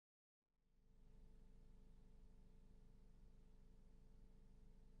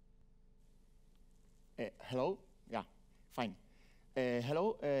Hello? Yeah, fine.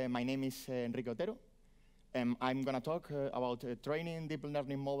 Hello, my name is Enrique Otero. I'm going to talk about training deep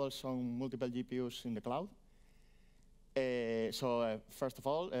learning models on multiple GPUs in the cloud. First of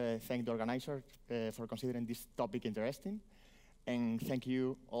all, thank the organizer for considering this topic interesting. And thank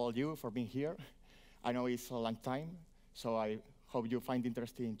you, all you, for being here. I know it's a long time, so I hope you find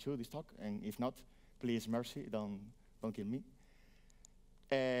interesting too this talk. And if not, please, mercy, don't kill me.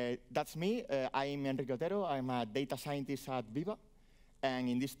 That's me. I'm Enrique Otero. I'm a data scientist at Viva. And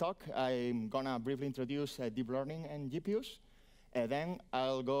in this talk, I'm going to briefly introduce deep learning and GPUs. Then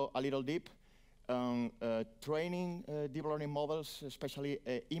I'll go a little deep on training deep learning models, especially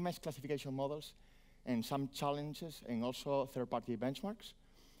image classification models, and some challenges, and also third-party benchmarks.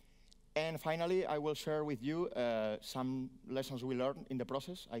 And finally, I will share with you some lessons we learned in the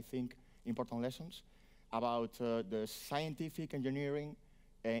process, I think important lessons, about the scientific engineering,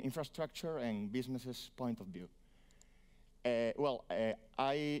 infrastructure, and business's point of view.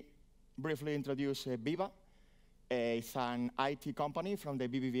 I briefly introduce Viva. It's an IT company from the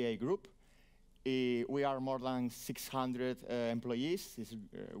BBVA group. We are more than 600 employees.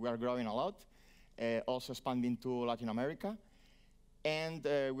 We are growing a lot, also expanding to Latin America. And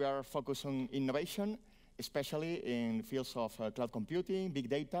we are focused on innovation, especially in fields of cloud computing, big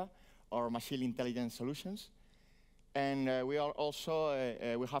data, or machine intelligence solutions. And we are also,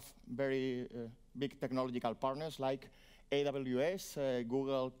 we have very big technological partners like AWS,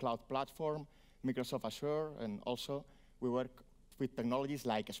 Google Cloud Platform, Microsoft Azure, and also we work with technologies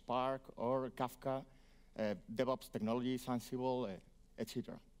like Spark or Kafka, DevOps technologies, Ansible,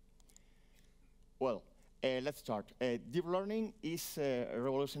 etc. Well, let's start. Deep learning is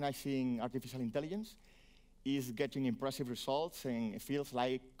revolutionizing artificial intelligence, is getting impressive results in fields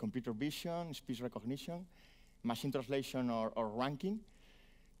like computer vision, speech recognition, machine translation, or ranking.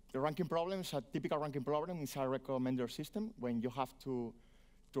 The ranking problems, a typical ranking problem is a recommender system when you have to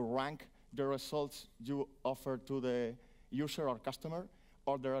rank the results you offer to the user or customer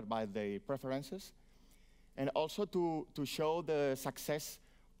ordered by the preferences. And also to show the success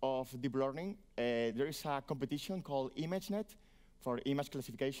of deep learning, there is a competition called ImageNet for image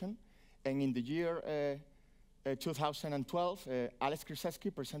classification. And in the year 2012, Alex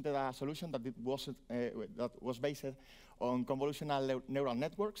Krzyzewski presented a solution that was based on convolutional neural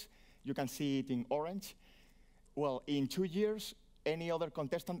networks. You can see it in orange. Well, in 2 years, any other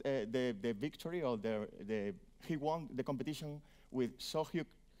contestant, the victory or he won the competition with so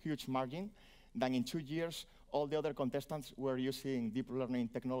huge margin that in 2 years, all the other contestants were using deep learning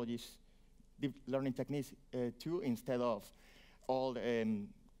technologies, deep learning techniques too, instead of all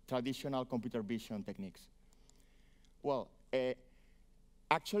traditional computer vision techniques. Well,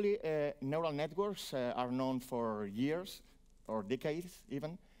 actually, neural networks are known for years or decades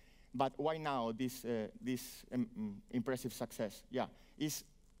even, but why now this impressive success? Yeah, it's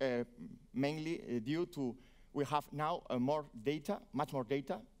mainly due to we have now more data, much more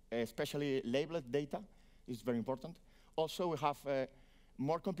data, especially labeled data is very important. Also, we have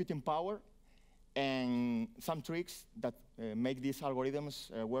more computing power and some tricks that make these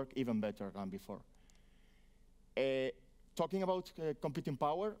algorithms work even better than before. Talking about computing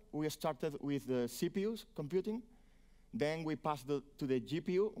power, we started with the CPUs computing. Then we passed to the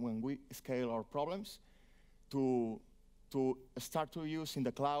GPU when we scale our problems to start to use in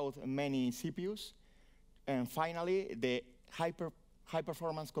the cloud many CPUs. And finally, the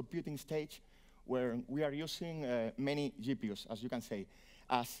high-performance computing stage where we are using many GPUs, as you can say.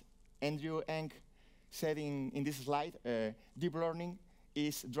 As Andrew Ng said in this slide, deep learning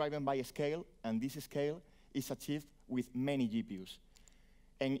is driven by a scale, and this scale is achieved with many GPUs.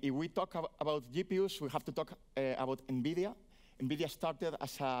 And if we talk about GPUs, we have to talk about NVIDIA. NVIDIA started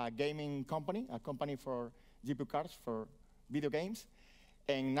as a gaming company, a company for GPU cards for video games.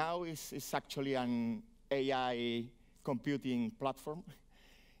 And now it's actually an AI computing platform.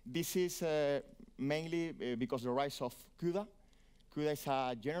 This is mainly because the rise of CUDA. CUDA is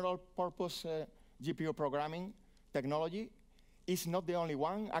a general-purpose GPU programming technology. It's not the only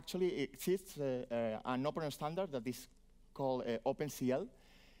one. Actually, it exists an open standard that is called OpenCL.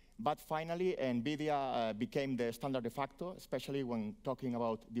 But finally, NVIDIA became the standard de facto, especially when talking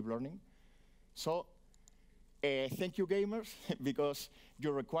about deep learning. So thank you, gamers, because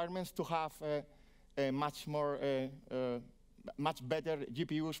your requirements to have much better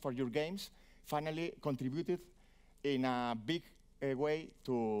GPUs for your games finally contributed in a big way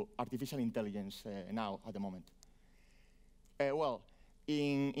to artificial intelligence now at the moment.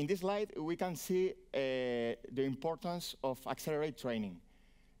 In this slide, we can see the importance of accelerate training.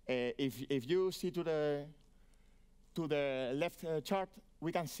 If you see to the left chart,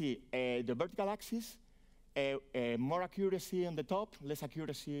 we can see the vertical axis More accuracy on the top, less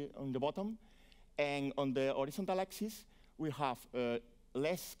accuracy on the bottom. And on the horizontal axis, we have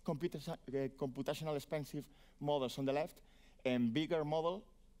less computational expensive models on the left and bigger model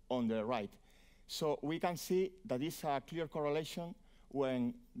on the right. So we can see that is a clear correlation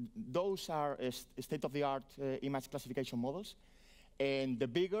when those are state-of-the-art image classification models, and the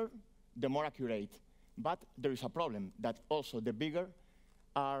bigger, the more accurate. But there is a problem that also the bigger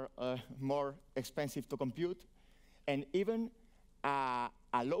are more expensive to compute, and even a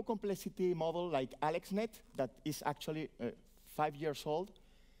low complexity model like AlexNet that is actually 5 years old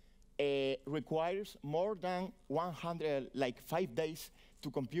requires more than 5 days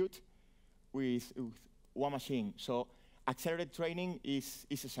to compute with one machine. So accelerated training is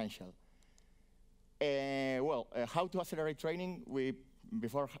essential. How to accelerate training? We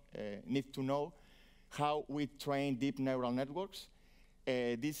need to know how we train deep neural networks.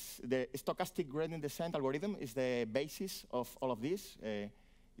 The stochastic gradient descent algorithm is the basis of all of this,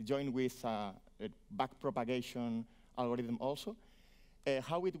 joined with a backpropagation algorithm also.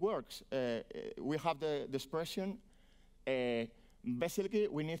 How it works? We have the expression. Basically,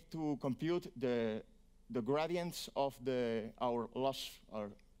 we need to compute the gradients of our loss or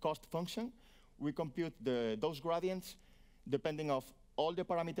cost function. We compute those gradients depending on all the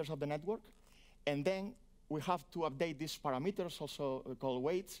parameters of the network, and then we have to update these parameters, also called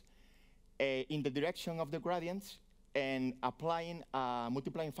weights, in the direction of the gradients and applying a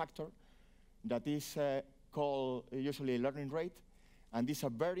multiplying factor that is called usually learning rate. And this is a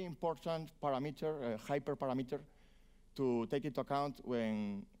very important parameter, a hyperparameter, to take into account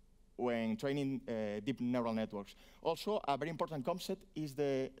when training deep neural networks. Also, a very important concept is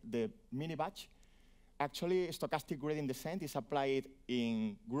the mini-batch. Actually, stochastic gradient descent is applied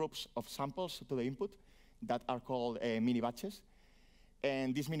in groups of samples to the input that are called mini-batches.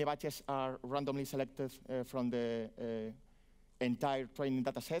 And these mini-batches are randomly selected from the entire training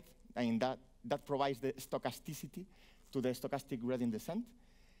data set, and that provides the stochasticity to the stochastic gradient descent.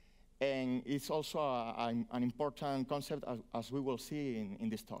 And it's also an important concept, as we will see in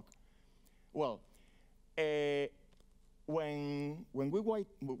this talk. Well, when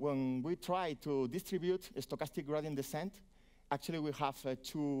we try to distribute a stochastic gradient descent, actually we have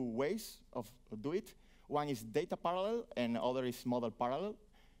 2 ways of do it. One is data parallel, and other is model parallel.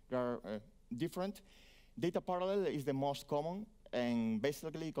 They are different. Data parallel is the most common, and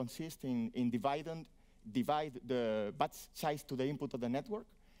basically consists in divide the batch size to the input of the network.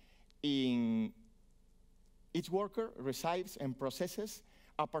 Each worker receives and processes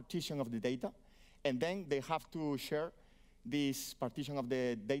a partition of the data, and then they have to share this partition of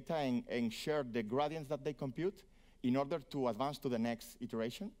the data and share the gradients that they compute in order to advance to the next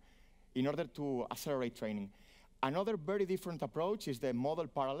iteration, in order to accelerate training. Another very different approach is the model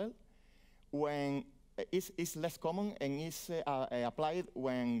parallel, when it's less common and is applied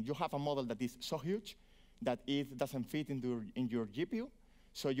when you have a model that is so huge that it doesn't fit in your GPU.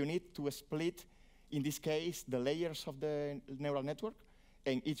 So you need to split, in this case, the layers of the neural network,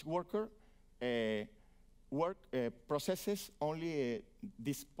 and each worker processes only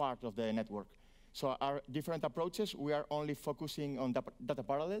this part of the network. So our different approaches, we are only focusing on data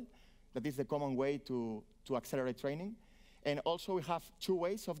parallel. That is the common way to accelerate training. And also we have 2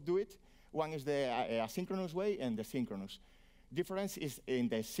 ways of do it. One is the asynchronous way and the synchronous. Difference is in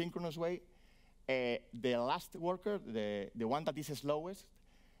the synchronous way, the last worker, the one that is slowest,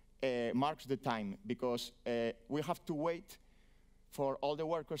 marks the time, because we have to wait for all the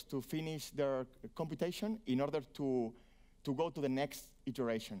workers to finish their computation in order to go to the next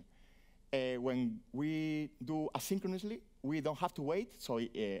iteration. When we do asynchronously, we don't have to wait, so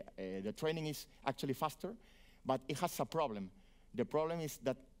the training is actually faster, but it has a problem. The problem is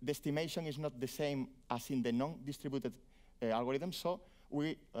that the estimation is not the same as in the non-distributed algorithm, so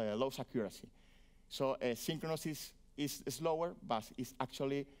we lose accuracy. So synchronous is slower, but is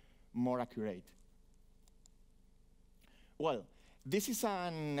actually more accurate. Well, this is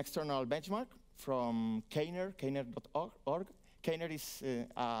an external benchmark from Kner, kner.org. Kner is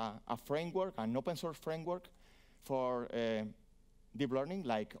a framework, an open source framework for deep learning,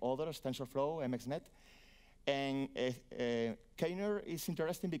 like others, TensorFlow, MXNet. And Kner is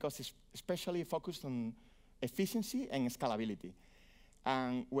interesting because it's especially focused on efficiency and scalability.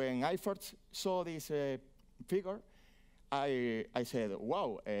 And when I first saw this figure, I said,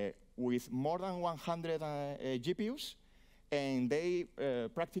 wow, with more than 100 GPUs, and they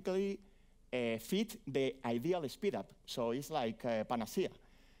practically fit the ideal speed up. So it's like panacea.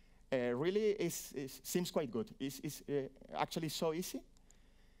 Really, it seems quite good. It's actually so easy.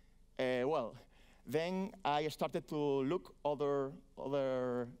 Well, Then I started to look other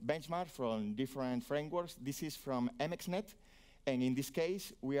benchmarks from different frameworks. This is from MXNet, and in this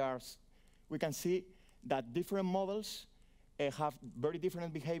case, we can see that different models have very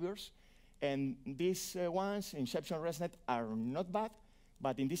different behaviors, and these ones, Inception ResNet, are not bad,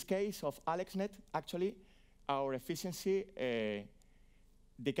 but in this case of AlexNet, actually, our efficiency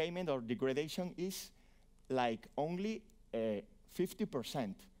decayment or degradation is like only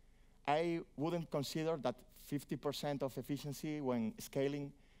 50%. I wouldn't consider that 50% of efficiency when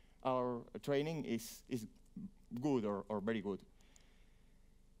scaling our training is good or very good.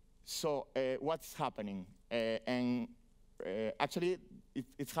 So what's happening? Actually,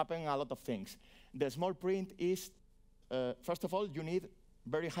 it's happening a lot of things. The small print is, first of all, you need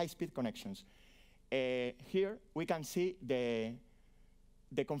very high-speed connections. Here, we can see the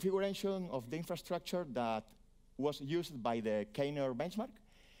configuration of the infrastructure that was used by the Kiner benchmark,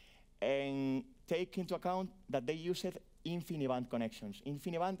 and take into account that they used InfiniBand connections.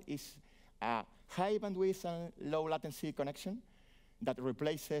 InfiniBand is a high bandwidth and low latency connection that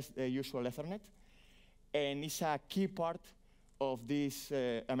replaces the usual Ethernet, and it's a key part of these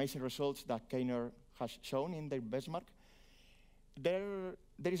amazing results that Kiner has shown in their benchmark. There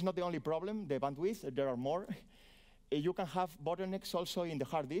is not the only problem, the bandwidth, there are more. You can have bottlenecks also in the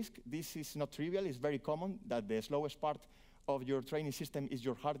hard disk. This is not trivial, it's very common that the slowest part of your training system is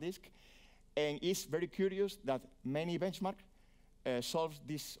your hard disk. And it's very curious that many benchmarks solve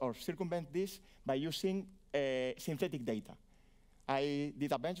this or circumvent this by using synthetic data. I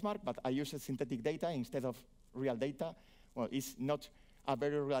did a benchmark, but I used synthetic data instead of real data. Well, it's not a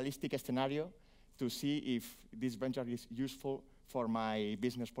very realistic scenario to see if this benchmark is useful for my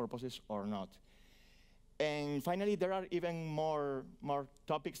business purposes or not. And finally, there are even more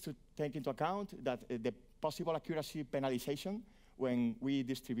topics to take into account, that the possible accuracy penalization when we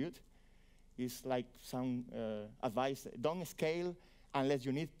distribute is like some advice. Don't scale unless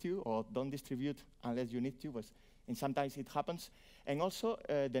you need to, or don't distribute unless you need to, and sometimes it happens. And also,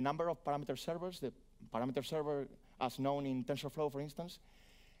 the number of parameter servers, the parameter server as known in TensorFlow, for instance,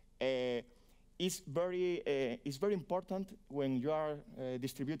 is very important when you are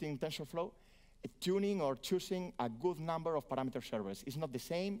distributing TensorFlow. Tuning or choosing a good number of parameter servers. It's not the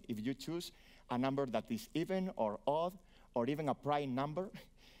same if you choose a number that is even or odd or even a prime number.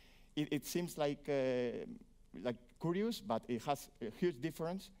 It seems like curious, but it has a huge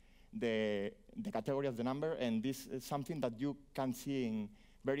difference, the category of the number, and this is something that you can see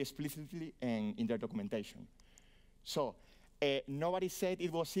very explicitly in their documentation. So nobody said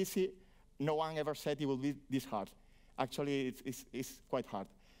it was easy. No one ever said it will be this hard. Actually, it's quite hard.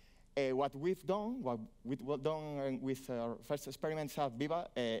 What we've done with our first experiments at Viva,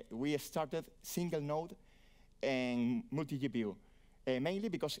 we started single node and multi-GPU, mainly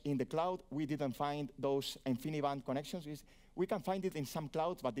because in the cloud we didn't find those InfiniBand connections. We can find it in some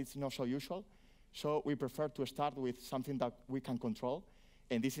clouds, but it's not so usual. So we prefer to start with something that we can control,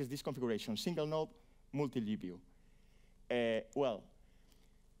 and this is this configuration, single node, multi-GPU. Well,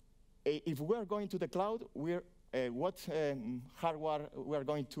 if we're going to the cloud, what hardware we're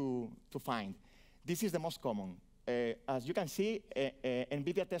going to find. This is the most common. As you can see,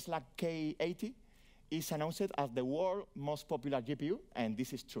 NVIDIA Tesla K80 is announced as the world's most popular GPU, and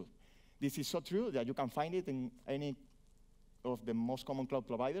this is true. This is so true that you can find it in any of the most common cloud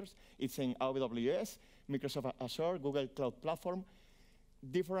providers. It's in AWS, Microsoft Azure, Google Cloud Platform,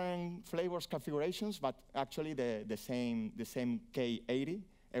 different flavors, configurations, but actually the same K80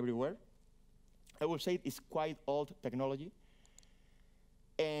 everywhere. I would say it's quite old technology.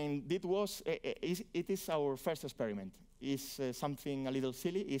 And it is our first experiment. It's something a little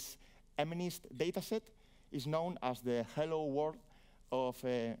silly. It's MNIST dataset. It's known as the hello world of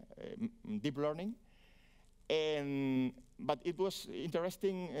deep learning. But it was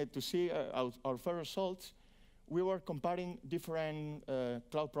interesting to see our first results. We were comparing different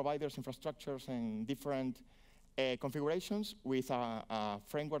cloud providers, infrastructures, and different configurations with a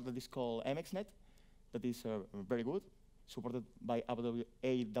framework that is called MXNet. That is very good, supported by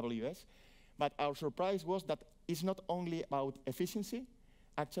AWS. But our surprise was that it's not only about efficiency,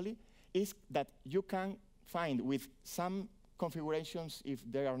 actually, it's that you can find with some configurations, if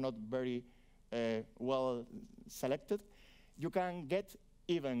they are not very well selected, you can get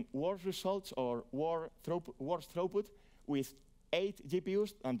even worse results or worse throughput with 8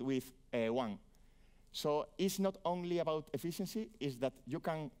 GPUs and with 1. So it's not only about efficiency, it's that you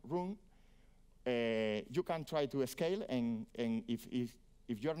can run you can try to scale, and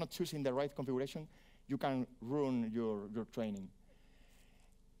if you're not choosing the right configuration, you can ruin your training.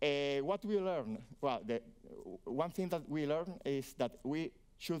 What we learned? Well, one thing that we learned is that we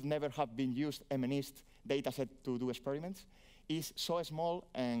should never have been used MNIST dataset to do experiments, is so small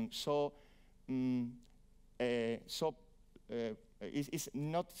and so is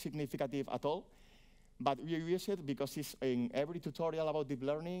not significant at all. But we use it because it's in every tutorial about deep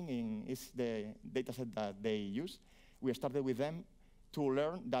learning, it's the dataset that they use. We started with them to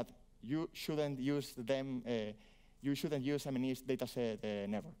learn that you shouldn't use them, you shouldn't use MNIST dataset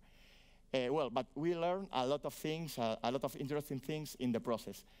never. Well, but we learned a lot of things, a lot of interesting things in the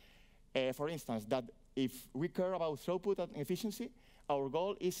process. For instance, that if we care about throughput and efficiency, our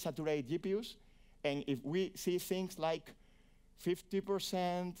goal is saturate GPUs, and if we see things like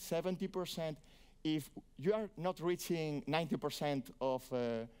 50%, 70%, if you are not reaching 90% of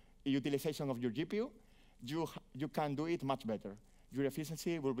utilization of your GPU, you can do it much better. Your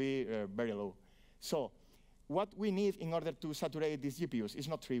efficiency will be very low. So what we need in order to saturate these GPUs is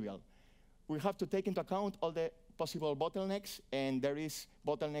not trivial. We have to take into account all the possible bottlenecks, and there is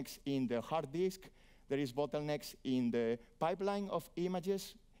bottlenecks in the hard disk, there is bottlenecks in the pipeline of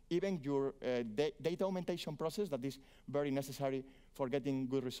images, even your data augmentation process that is very necessary for getting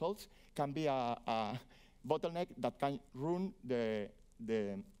good results can be a bottleneck that can ruin the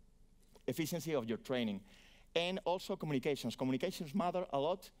efficiency of your training. And also communications. Communications matter a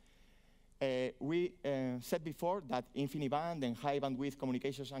lot. We said before that InfiniBand and high bandwidth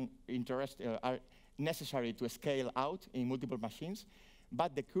communications and are necessary to scale out in multiple machines.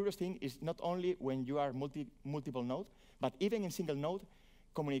 But the curious thing is not only when you are multiple node, but even in single node,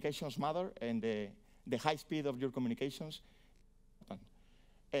 communications matter, and the high speed of your communications.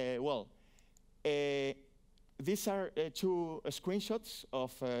 These are two screenshots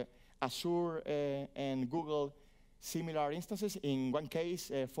of Azure and Google similar instances. In one case,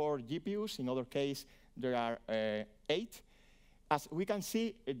 4 GPUs. In other case, there are 8. As we can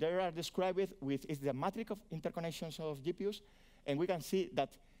see, they are described with the matrix of interconnections of GPUs, and we can see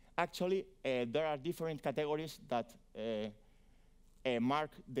that actually there are different categories that mark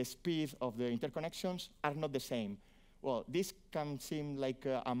the speed of the interconnections are not the same. Well, this can seem like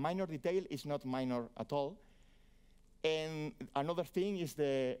a minor detail. It's not minor at all. And another thing is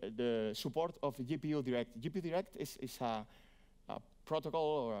the support of GPU Direct. GPU Direct is a protocol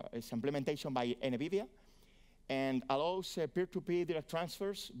or is implementation by NVIDIA and allows peer-to-peer direct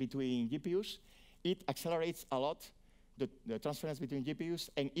transfers between GPUs. It accelerates a lot the transference between GPUs,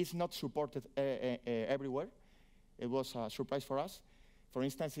 and is not supported everywhere. It was a surprise for us. For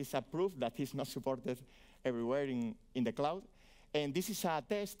instance, it's a proof that it's not supported everywhere in the cloud. And this is a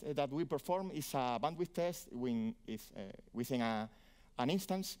test that we perform. It's a bandwidth test within an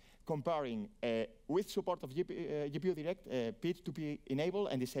instance, comparing with support of GPU Direct, peer-to-peer enable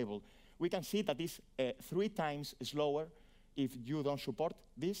and disable. We can see that it's 3 times slower if you don't support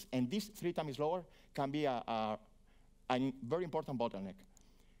this, and this 3 times slower can be a very important bottleneck.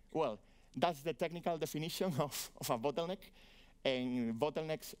 Well, that's the technical definition of a bottleneck, and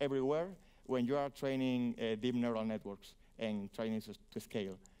bottlenecks everywhere when you are training deep neural networks and training to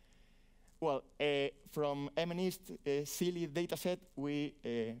scale. Well, from MNIST silly dataset,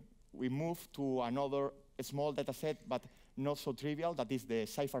 we moved to another small dataset, but not so trivial. That is the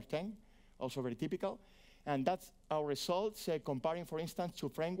Cypher-10, also very typical. And that's our results, comparing, for instance, to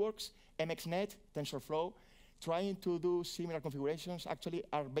frameworks, MXNet, TensorFlow, trying to do similar configurations, actually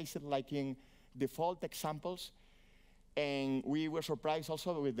are based like in default examples. And we were surprised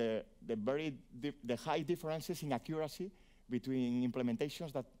also with the high differences in accuracy between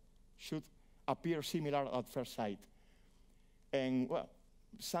implementations that should appear similar at first sight. And well,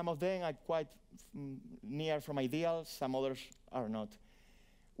 some of them are quite near from ideal, some others are not.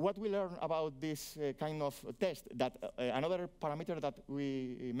 What we learned about this kind of test, that another parameter that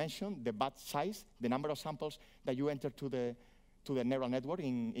we mentioned, the batch size, the number of samples that you enter to the neural network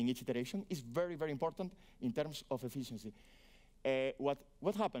in each iteration, is very, very important in terms of efficiency.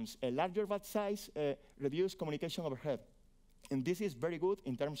 What happens? A larger batch size reduces communication overhead. And this is very good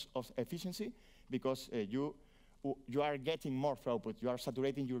in terms of efficiency because you are getting more throughput. You are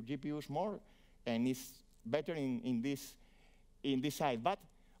saturating your GPUs more, and it's better in this side. But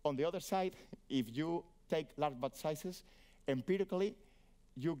on the other side, if you take large batch sizes, empirically,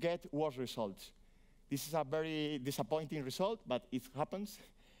 you get worse results. This is a very disappointing result, but it happens.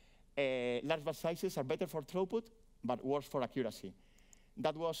 Large batch sizes are better for throughput, but worse for accuracy.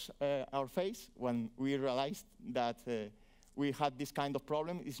 That was our phase when we realized that we had this kind of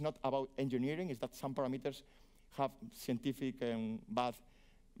problem. It's not about engineering, it's that some parameters have scientific and bad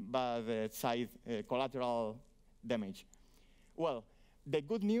side collateral damage. Well, the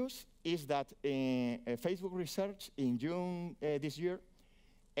good news is that Facebook Research in June this year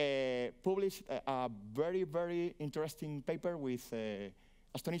published a very, very interesting paper with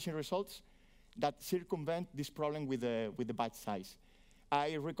astonishing results that circumvent this problem with the batch size.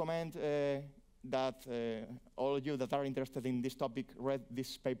 I recommend that all of you that are interested in this topic read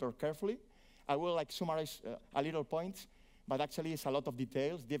this paper carefully. I will summarize a little points, but actually it's a lot of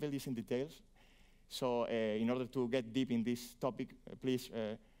details, devil is in details. So in order to get deep in this topic, please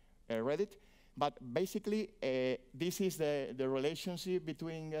read it. But basically, this is the relationship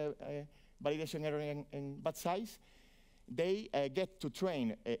between validation error and batch size. They get to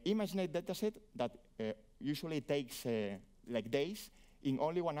train an ImageNet dataset that usually takes like days in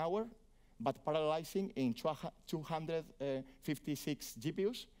only 1 hour, but parallelizing in 256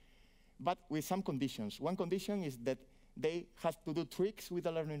 GPUs, but with some conditions. One condition is that they have to do tricks with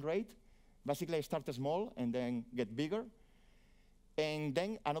the learning rate. Basically, start small and then get bigger. And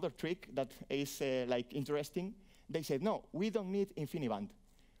then another trick that is interesting, they said, no, we don't need InfiniBand.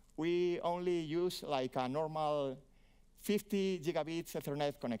 We only use like a normal 50 gigabits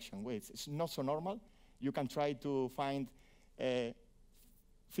Ethernet connection. Wait, it's not so normal. You can try to find 50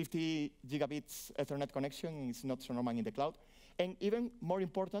 gigabits Ethernet connection. It's not so normal in the cloud. And even more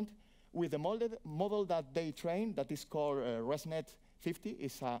important, with the model that they train, that is called ResNet 50,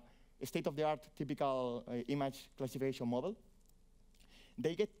 is a state-of-the-art typical image classification model.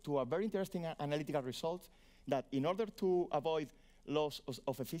 They get to a very interesting analytical result that in order to avoid loss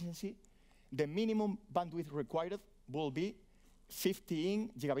of efficiency, the minimum bandwidth required will be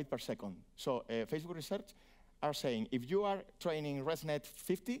 15 gigabit per second. So Facebook research are saying if you are training ResNet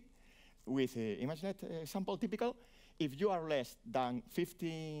 50 with ImageNet sample typical, if you are less than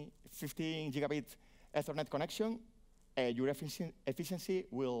 15 gigabit Ethernet connection, your efficiency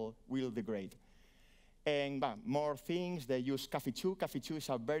will degrade. And more things, they use Caffe2. Caffe2 is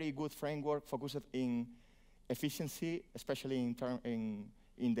a very good framework focused in efficiency, especially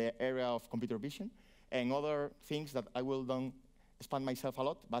in the area of computer vision, and other things that I will don't expand myself a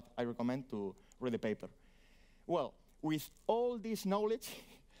lot, but I recommend to read the paper. Well, with all this knowledge,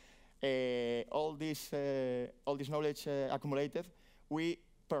 all this knowledge accumulated, we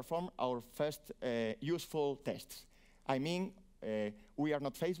perform our first useful tests. I mean, we are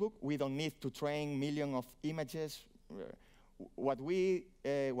not Facebook. We don't need to train millions of images. What we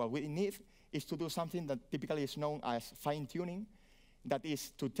need is to do something that typically is known as fine-tuning. That is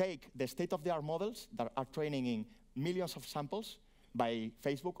to take the state-of-the-art models that are training in millions of samples by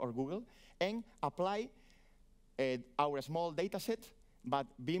Facebook or Google and apply our small data set, but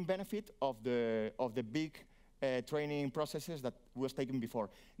being benefit of the big training processes that was taken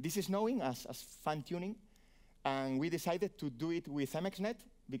before. This is known as fine-tuning. And we decided to do it with MXNet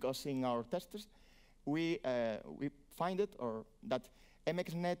because in our tests, we find it that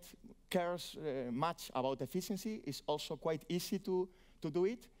MXNet cares much about efficiency. It's also quite easy to do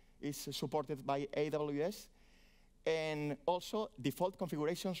it. It's supported by AWS. And also, default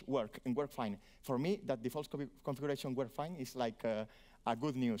configurations work and work fine. For me, that default configuration work fine is like a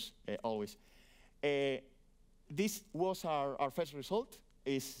good news always. This was our first result.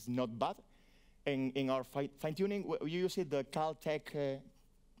 It's not bad. In our fine-tuning, we use the Caltech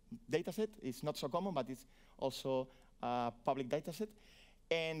dataset. It's not so common, but it's also a public dataset.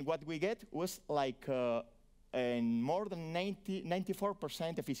 And what we get was like more than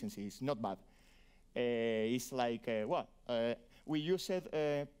 94% efficiency. It's not bad. It's like, we used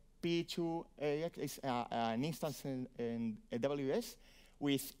P2AX, it's an instance in AWS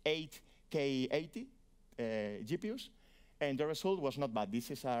with 8K80 GPUs. And the result was not bad. This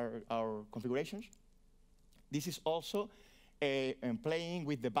is our configurations. This is also playing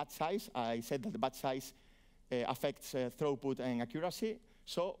with the batch size. I said that the batch size affects throughput and accuracy.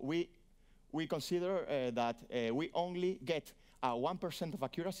 So we consider that we only get 1% of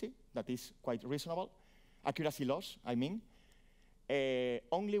accuracy. That is quite reasonable. Accuracy loss, I mean.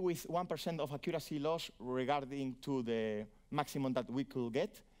 Only with 1% of accuracy loss regarding to the maximum that we could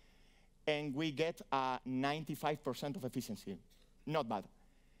get. And we get a 95% of efficiency. Not bad.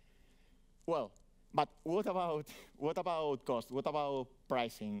 Well, but what about cost? What about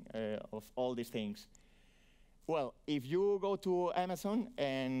pricing of all these things? Well, if you go to Amazon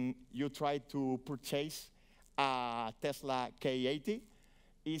and you try to purchase a Tesla K80,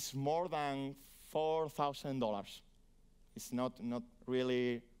 it's more than $4,000. It's not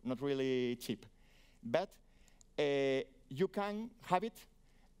really cheap, but you can have it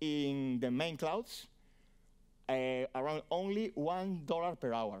in the main clouds, around only $1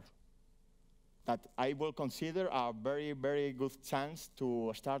 per hour. That I will consider a very, very good chance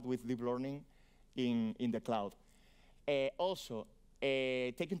to start with deep learning in the cloud. Also,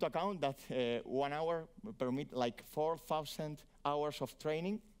 take into account that 1 hour permit like 4,000 hours of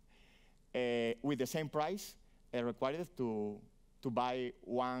training with the same price required to to buy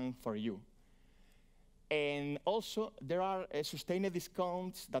one for you. And also, there are sustained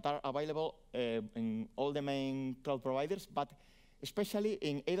discounts that are available in all the main cloud providers, but especially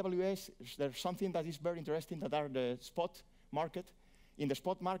in AWS, there's something that is very interesting that are the spot market. In the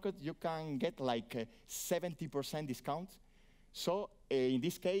spot market, you can get like 70% discount. So in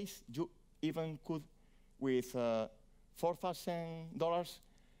this case, you even could, with $4,000,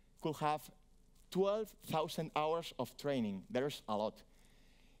 could have 12,000 hours of training. There's a lot.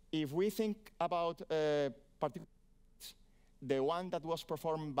 If we think about particular, the one that was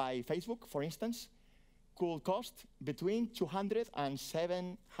performed by Facebook, for instance, could cost between $200 and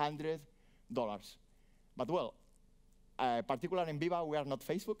 $700. But well, particularly in Viva, we are not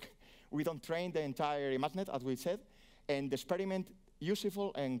Facebook. We don't train the entire ImageNet, as we said, and the experiment,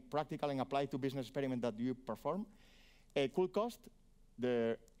 useful and practical and applied to business experiment that you perform, could cost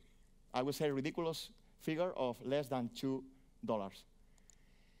the, I would say, ridiculous figure of less than $2.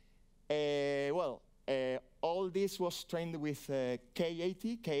 All this was trained with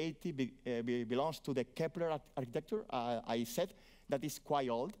K80. K80 belongs to the Kepler architecture. I said that is quite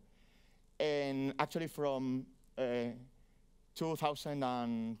old, and actually from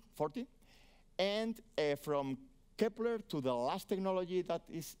 2040. And from Kepler to the last technology that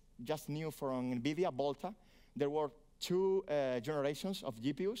is just new from NVIDIA, Volta, there were two generations of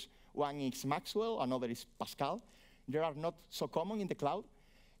GPUs. One is Maxwell, another is Pascal. They are not so common in the cloud.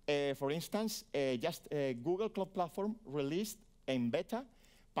 For instance, just Google Cloud Platform released in beta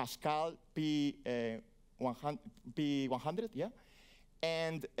Pascal P100, yeah?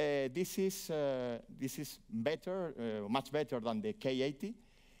 And this is better, much better than the K80.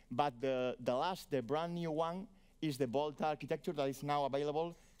 But the brand new one is the Volta architecture that is now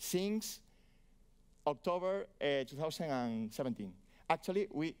available since October 2017. Actually,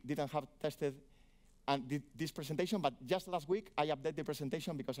 we didn't have tested and did this presentation, but just last week, I updated the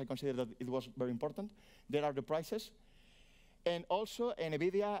presentation because I considered that it was very important. There are the prices. And also,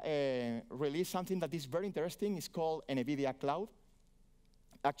 NVIDIA released something that is very interesting. It's called NVIDIA Cloud.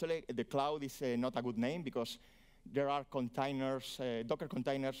 Actually, the cloud is not a good name because there are containers, Docker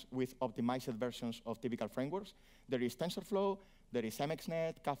containers with optimized versions of typical frameworks. There is TensorFlow, there is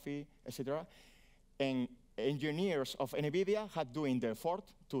MXNet, Caffe, etc. And engineers of NVIDIA had doing the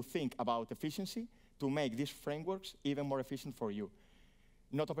effort to think about efficiency to make these frameworks even more efficient for you.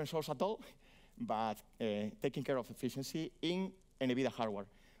 Not open source at all, but taking care of efficiency in NVIDIA hardware.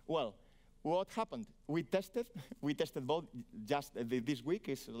 Well, what happened? We tested both just this week.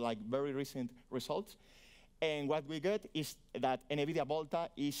 It's like very recent results. And what we get is that NVIDIA Volta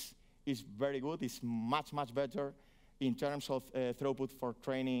is very good. It's much, much better in terms of throughput for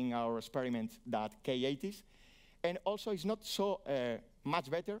training our experiments than K80s. And also, it's not so much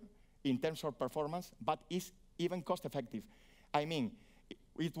better in terms of performance, but it's even cost-effective. I mean,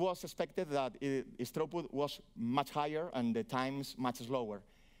 it was expected that its throughput was much higher and the times much slower.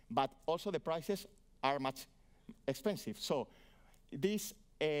 But also, the prices are much expensive. So this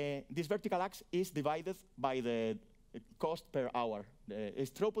vertical axis is divided by the cost per hour. It's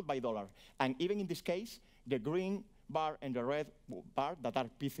throughput by dollar. And even in this case, the green bar and the red bar that are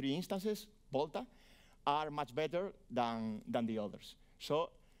P3 instances, Volta, are much better than the others. So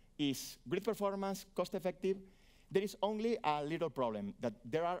it's great performance, cost-effective. There is only a little problem, that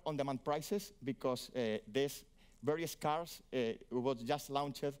there are on-demand prices because this very scarce. It was just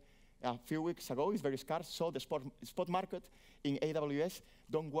launched a few weeks ago. It's very scarce, so the spot market in AWS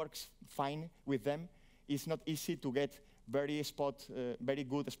don't work fine with them. It's not easy to get very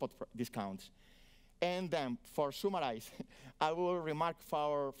good spot discounts. And then, for summarize, I will remark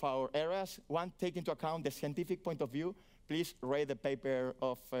for our areas. One, take into account the scientific point of view. Please read the paper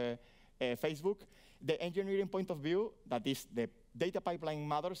of Facebook. The engineering point of view, that is the data pipeline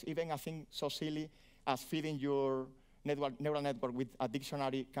matters. Even a thing so silly as feeding your neural network with a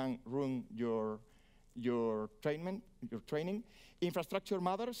dictionary can ruin your training. Infrastructure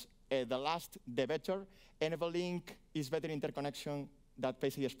matters. The last, the better. NVLink is better interconnection than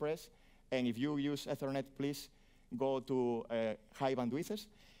PCI Express. And if you use Ethernet, please go to high bandwidths.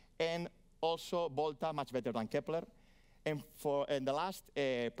 And also, Volta, much better than Kepler. And the last,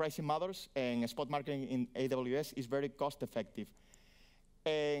 pricing matters, and spot marketing in AWS is very cost-effective.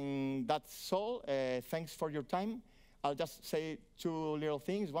 And that's all. Thanks for your time. I'll just say two little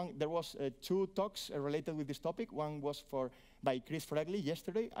things. One, there was two talks related with this topic. One was by Chris Fregley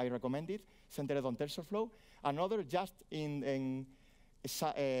yesterday. I recommend it, centered on TensorFlow. Another just in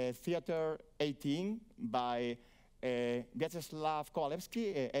Theater 18 by Vyacheslav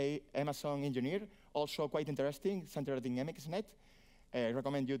Kowalewski, an Amazon engineer, also quite interesting, centered in MXNet. I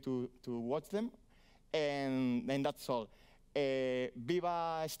recommend you to watch them. And that's all.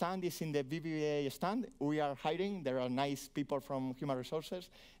 Viva stand is in the BBVA stand. We are hiring. There are nice people from human resources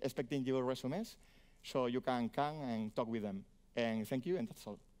expecting your resumes. So you can come and talk with them. And thank you, and that's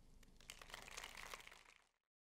all.